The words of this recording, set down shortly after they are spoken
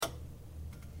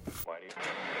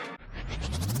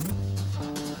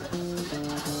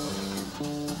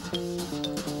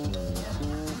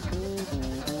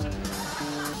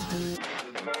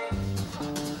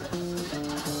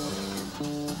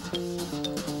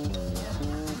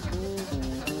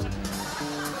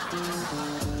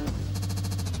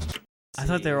I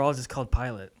thought they were all just called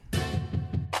Pilot.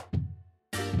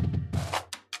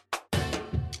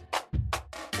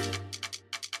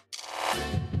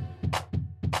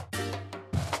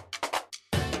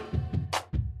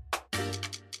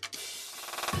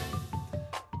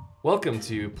 Welcome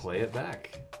to Play It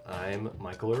Back. I'm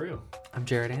Michael LaRue. I'm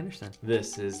Jared Anderson.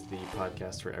 This is the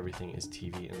podcast where everything is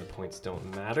TV and the points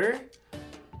don't matter.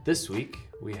 This week,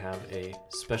 we have a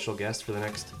special guest for the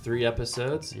next 3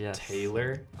 episodes, Yes.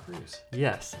 Taylor Cruse.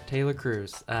 Yes, Taylor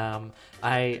Cruse.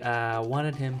 I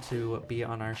wanted him to be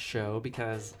on our show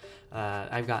because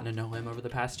I've gotten to know him over the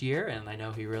past year, and I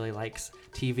know he really likes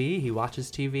TV. He watches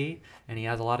TV, and he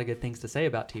has a lot of good things to say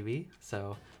about TV.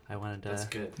 So I wanted to... That's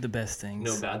good. The best things.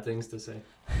 No bad things to say?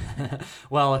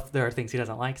 Well, if there are things he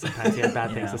doesn't like, sometimes he has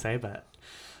bad things Yeah. to say, but...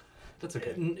 That's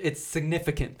okay. It's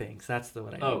significant things. That's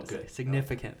what I need to good. say.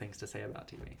 Significant things to say about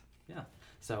TV. Yeah.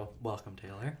 So, welcome,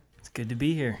 Taylor. It's good to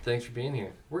be here. Thanks for being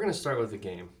here. We're going to start with a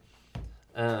game.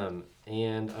 And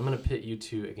I'm going to pit you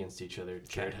two against each other.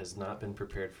 Jared has not been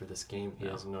prepared for this game. He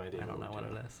has no idea. I don't know what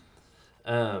it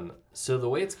is. So the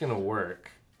way it's going to work,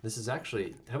 this is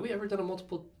actually... Have we ever done a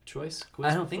multiple choice quiz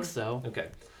I don't before? think so. Okay.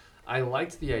 I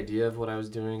liked the idea of what I was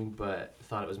doing, but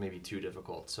thought it was maybe too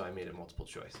difficult, so I made it multiple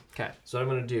choice. Okay. So what I'm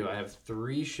going to do, I have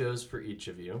 3 shows for each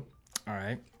of you, All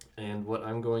right. and what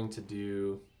I'm going to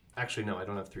do... Actually, no, I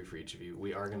don't have 3 for each of you.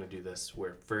 We are going to do this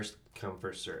where first come,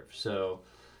 first serve. So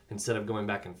instead of going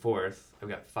back and forth, I've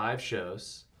got 5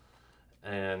 shows,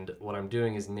 and what I'm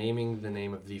doing is naming the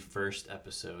name of the first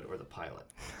episode or the pilot.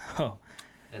 Oh,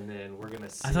 And then we're going to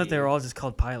see... I thought they were all just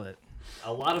called Pilot.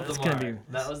 A lot of That's them gonna are. be-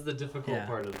 That was the difficult Yeah.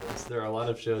 part of this. There are a lot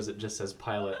of shows that just says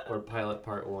pilot or pilot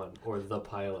part 1 or the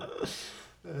pilot.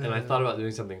 And I thought about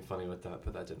doing something funny with that,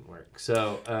 but that didn't work.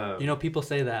 So, You know, people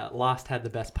say that Lost had the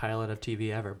best pilot of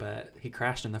TV ever, but he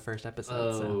crashed in the first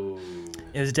episode. So. oh.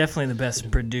 It was definitely the best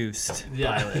produced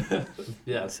Yeah. pilot.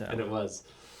 Yes, So. and it was.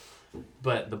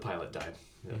 But the pilot died.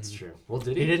 That's Mhm. true. Well,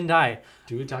 did He he? didn't die.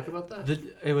 Do we talk about that?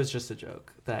 It was just a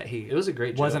joke that he It was a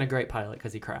great wasn't joke. a great pilot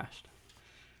because he crashed.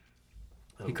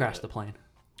 Oh, He crashed God. the plane.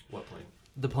 What plane?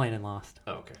 The plane in Lost.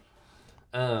 Oh, okay.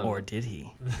 Or did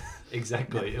he?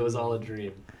 Exactly. It was all a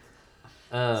dream.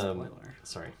 Spoiler.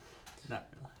 Sorry. Not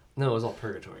really. No, it was all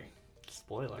purgatory.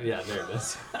 Spoiler. Yeah, there it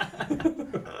is.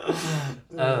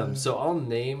 So I'll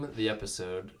name the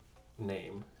episode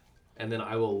name, and then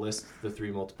I will list the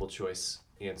 3 multiple choice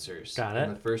answers. Got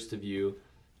And it. the first of you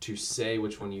to say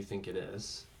which one you think it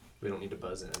is. We don't need to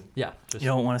buzz in. Yeah. Just You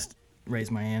don't want to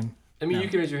raise my hand? I mean, No. you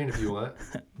can raise your hand if you want,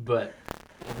 but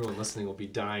everyone listening will be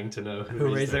dying to know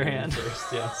Who raised their hand.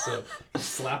 first. Yeah, so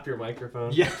slap your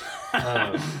microphone. Yeah.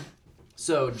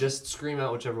 So just scream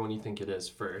out whichever one you think it is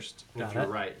first. And if Got you're it.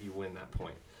 right, you win that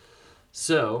point.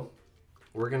 So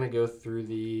we're going to go through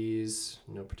these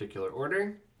in no particular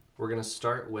order. We're going to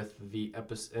start with the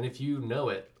episode. And if you know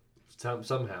it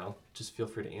somehow, just feel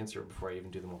free to answer before I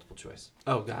even do the multiple choice.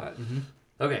 Oh, got it. Mm-hmm.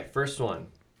 Okay, first one.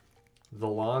 The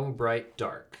Long Bright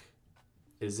Dark.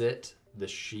 Is it The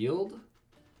Shield,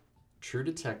 True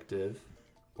Detective,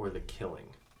 or The Killing?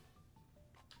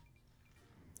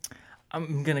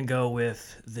 I'm going to go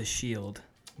with The Shield.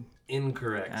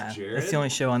 Incorrect, Jared. That's the only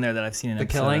show on there that I've seen an The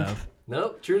episode Killing? of.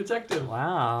 Nope, True Detective.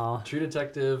 Wow. True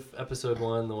Detective, episode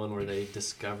 1, the one where they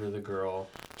discover the girl.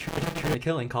 The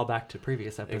killing call back to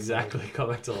previous episode. Exactly, call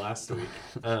back to last week.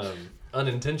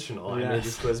 Unintentional. I made Yes.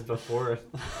 this quiz before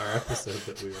our episode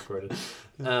that we recorded.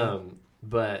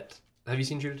 But have you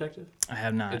seen True Detective? I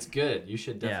have not. It's good. You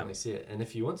should definitely see it. And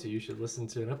if you want to, you should listen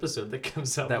to an episode that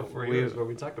comes out That before we- yours where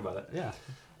we talk about it.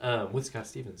 Yeah. With Scott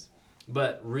Stevens.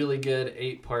 But really good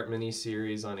 8-part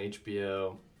miniseries on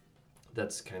HBO.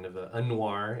 That's kind of a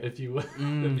noir, if you will.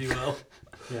 If you will.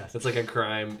 Yes. It's like a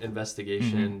crime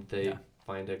investigation. They Yeah.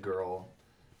 find a girl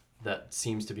that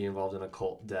seems to be involved in a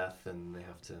cult death, and they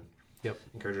have to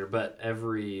encourage her. But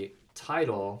every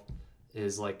title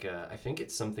is like I think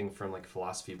it's something from like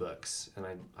philosophy books, and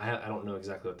I don't know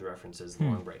exactly what the reference is, The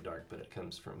Long Bright Dark, but it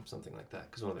comes from something like that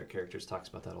because one of their characters talks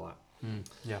about that a lot.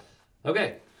 Yeah.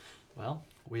 Okay, Well,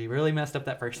 we really messed up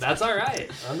that first time. that's all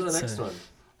right. On to the next So- one.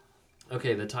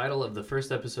 Okay, the title of the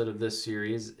first episode of this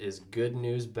series is Good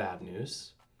News, Bad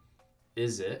News.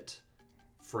 Is it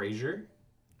Frasier,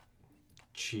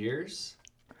 Cheers,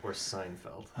 or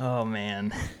Seinfeld? Oh,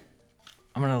 man.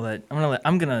 I'm gonna let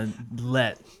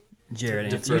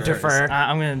Jared answer. You defer.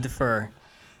 I'm gonna defer.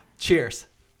 Cheers.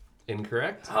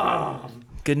 Incorrect.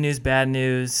 Good news, bad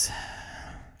news.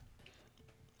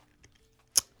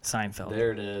 Seinfeld.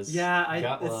 There it is. Yeah,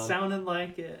 Got it one. sounded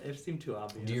like it seemed too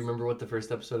obvious. Do you remember what the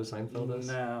first episode of Seinfeld is?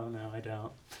 No, I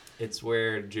don't. It's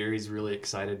where Jerry's really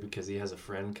excited because he has a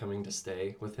friend coming to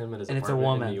stay with him at his And it's a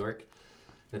apartment in woman. New York.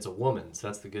 It's a woman, so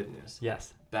that's the good news.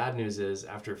 Yes. Bad news is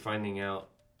after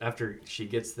she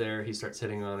gets there, he starts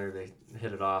hitting on her. They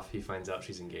hit it off. He finds out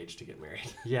she's engaged to get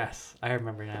married. Yes, I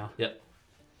remember now. Yep.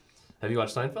 Have you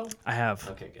watched Seinfeld? I have.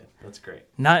 Okay, good. That's great.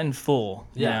 Not in full,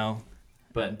 you Yeah. know.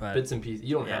 But bits and pieces.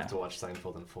 You don't yeah. have to watch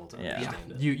Seinfeld in full to Yeah.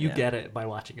 understand it. You Yeah. get it by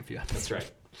watching a few episodes. That's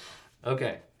right.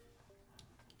 Okay.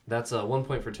 That's 1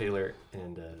 point for Taylor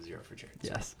and 0 for Jared.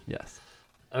 Yes. Yes.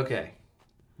 Okay.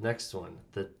 Next one.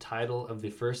 The title of the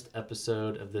first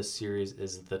episode of this series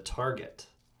is The Target.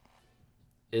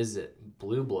 Is it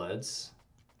Blue Bloods,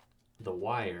 The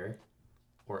Wire,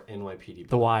 or NYPD?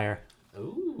 The Wire.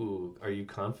 Ooh, are you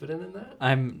confident in that?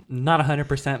 I'm not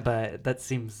 100%, but that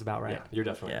seems about right. Yeah, you're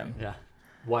definitely Yeah. right. Yeah.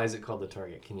 Why is it called The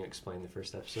Target? Can you explain the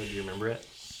first episode? Do you remember it?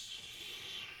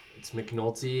 It's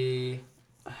McNulty.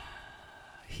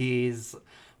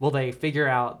 They figure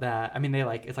out that,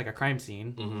 it's like a crime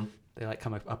scene. Mm-hmm. They like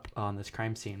come up on this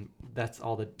crime scene. That's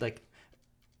all it It's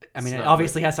it not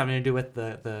obviously has something to do with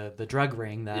the drug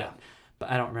ring Yeah. but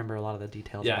I don't remember a lot of the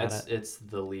details Yeah, about it. it's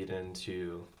the lead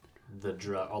into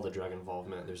all the drug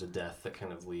involvement. There's a death that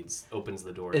kind of opens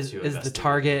the door Is to the investigate.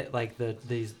 target like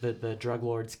the drug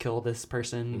lords kill this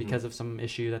person because of some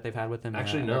issue that they've had with him?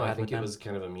 Actually, or no. I had think with it them? was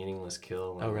kind of a meaningless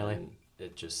kill. Oh, really? And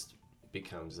it just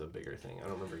becomes a bigger thing. I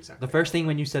don't remember exactly. The first thing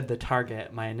when you said the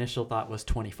target, my initial thought was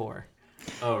 24.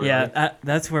 Oh, really? Yeah,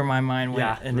 that's where my mind went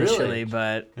Yeah. initially, Really?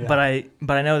 but Yeah.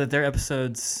 but I know that their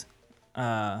episodes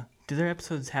do their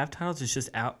episodes have titles? It's just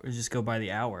out or just go by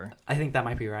the hour. I think that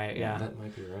might be right. Yeah. That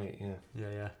might be right.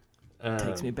 Yeah. Yeah.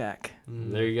 Takes me back.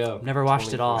 There you go. Never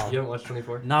watched it 24. all. You haven't watched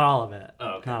 24? Not all of it. Oh,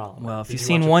 okay. Not all of it. Well, if Did you've you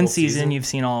seen watch a one full season? you've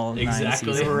seen all 9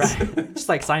 Exactly. seasons. Right. Just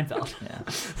like Seinfeld.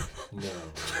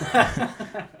 Yeah.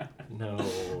 No.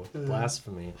 No.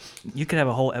 Blasphemy. You could have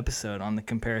a whole episode on the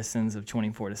comparisons of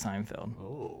 24 to Seinfeld.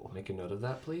 Oh. Make a note of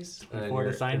that, please. Before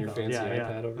the in your Seinfeld. fancy Yeah.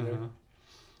 iPad over there. Uh-huh.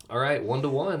 All right,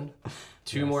 1-1.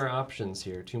 Two Yes. more options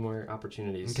here. 2 more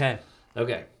opportunities.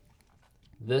 Okay.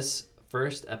 This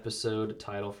first episode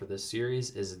title for this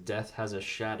series is Death Has a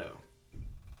Shadow.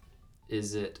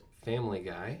 Is it Family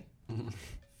Guy,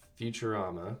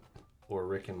 Futurama, or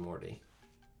Rick and Morty?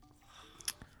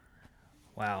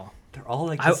 Wow. They're all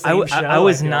like the I same show, I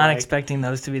was feel not like. expecting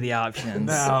those to be the options.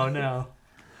 No.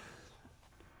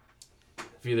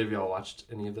 Have either of y'all watched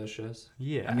any of those shows?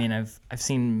 Yeah. I mean, I've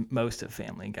seen most of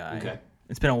Family Guy. Okay.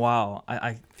 It's been a while.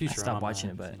 I Futurama. stopped watching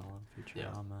it, I've but seen all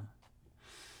of Futurama.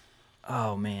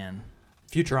 oh man.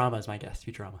 Futurama is my guess.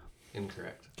 Futurama.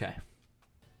 Incorrect. Okay.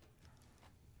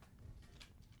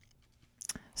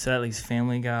 So that leaves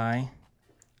Family Guy.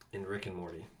 In Rick and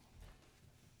Morty.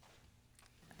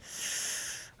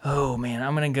 Oh man,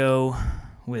 I'm gonna go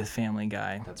with Family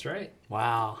Guy. That's right.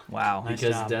 Wow. Wow. Nice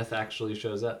Because job. Death actually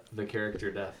shows up. The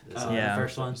character Death. Is in Yeah. The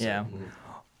first one. episode. Yeah. Mhm.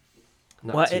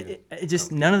 Not Well, too- it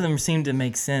just none of them seemed to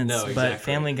make sense. No, But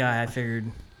exactly. Family Guy, I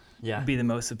figured, Yeah. would be the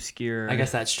most obscure. I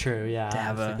guess that's true. Yeah. To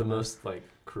have Honestly, a- the most like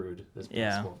crude as Yeah.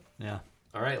 possible. Yeah.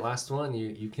 All right, last one.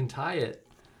 You can tie it.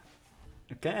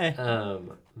 Okay.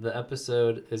 The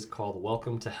episode is called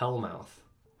Welcome to Hellmouth.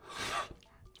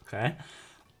 Okay.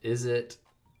 Is it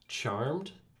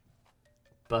Charmed,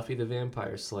 Buffy the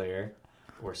Vampire Slayer,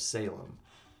 or Salem?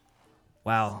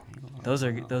 Wow, those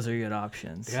are good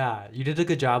options. Yeah, you did a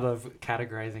good job of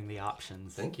categorizing the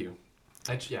options. Thank you.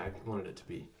 I wanted it to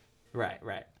be. Right.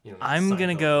 You know, I'm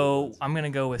gonna Seinfeld go. ones. I'm gonna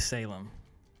go with Salem.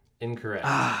 Incorrect.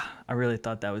 I really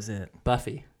thought that was it.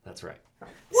 Buffy. That's right.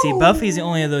 See, Buffy's the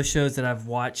only of those shows that I've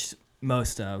watched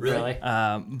most of. Really?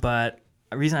 But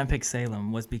the reason I picked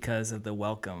Salem was because of the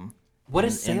welcome. What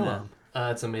is in the- Salem?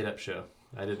 It's a made-up show.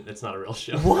 It's not a real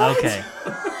show. What?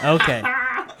 Okay.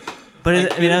 But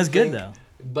I mean, that was good though.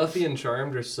 Buffy and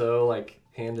Charmed are so like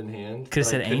hand in hand. Could've that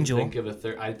said I couldn't Angel. Think of a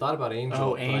third. I thought about Angel.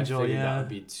 Oh, but Angel, I figured yeah. that would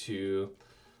be too,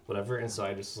 whatever. And so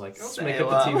I just was like, let's make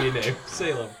up a TV name.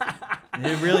 Salem.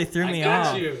 It really threw me I got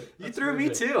off. you. You That's threw me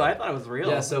perfect. too. I thought it was real.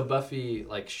 Yeah, so Buffy,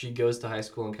 like, she goes to high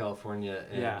school in California,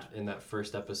 and Yeah. in that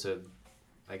first episode,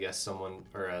 I guess someone,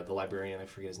 or the librarian, I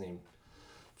forget his name,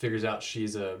 figures out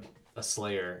she's a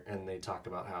slayer, and they talk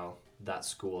about how that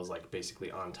school is, like, basically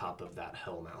on top of that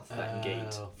hellmouth, that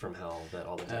gate Oh. from hell that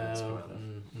all the demons come out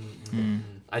of. Hmm.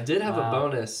 I did have a Wow.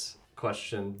 bonus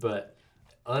question, but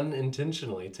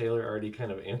unintentionally, Taylor already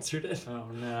kind of answered it. Oh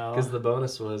no. Because the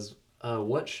bonus was,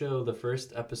 what show the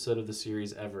first episode of the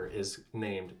series ever is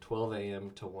named 12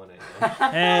 a.m. to 1 a.m.?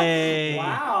 Hey.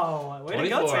 Wow. Way to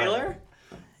go, 24. Taylor.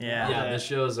 Yeah. Yeah, the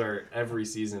shows are, every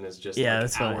season is just Yeah, like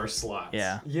that's what- hour slots.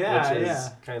 Yeah. Yeah, Which is yeah.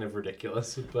 kind of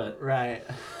ridiculous, but Right.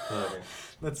 whatever.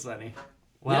 That's funny.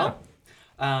 Well,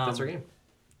 That's our game.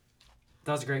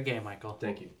 That was a great game, Michael.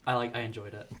 Thank you. I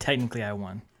enjoyed it. Technically, I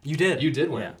won. You did. You did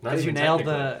win. Yeah. Not Because you even nailed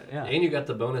technically. and you got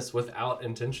the bonus without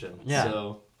intention. Yeah.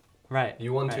 So right.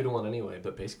 you won right. 2-1 anyway,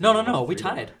 but basically. No. We 3-1.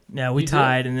 tied. Yeah, we You did?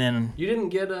 tied, and then You didn't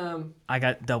get I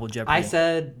got double jeopardy. I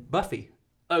said Buffy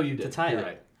Oh, you did. to tie You're it.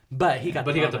 right. But he got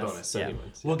But the he bonus. got the bonus, so Yeah. he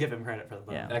wins. We'll give him credit for the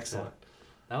bonus. Yeah. Excellent.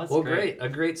 That was Well, great. great. A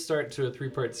great start to a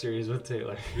 3-part series with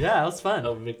Taylor. Yeah, it was fun.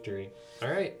 of victory. All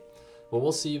right. Well,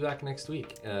 we'll see you back next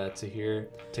week to hear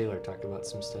Taylor talk about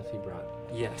some stuff he brought.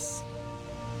 Yes.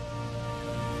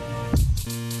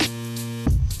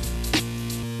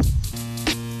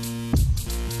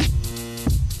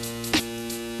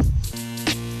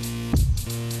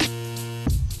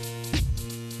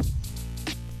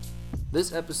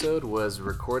 This episode was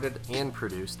recorded and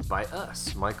produced by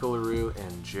us, Michael LaRue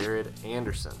and Jared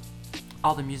Anderson.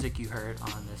 All the music you heard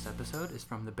on this episode is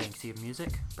from the Banksy of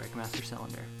Music, Breakmaster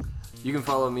Cylinder. You can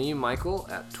follow me, Michael,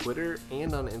 at Twitter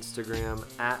and on Instagram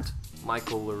at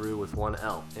Michael LaRue with one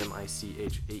L,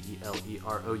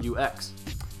 MichaelLeroux.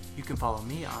 You can follow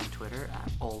me on Twitter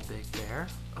at Old Big Bear,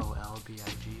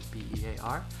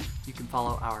 OLBIGBEAR. You can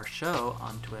follow our show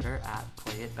on Twitter at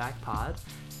Play It Back Pod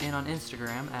and on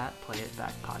Instagram at Play It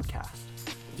Back Podcast.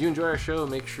 If you enjoy our show,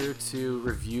 make sure to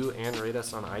review and rate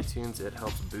us on iTunes. It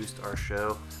helps boost our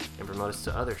show and promote us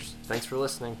to others. Thanks for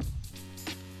listening.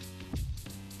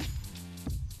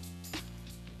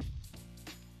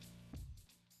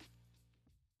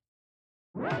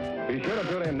 Be sure to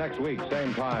tune in next week,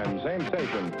 same time, same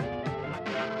station,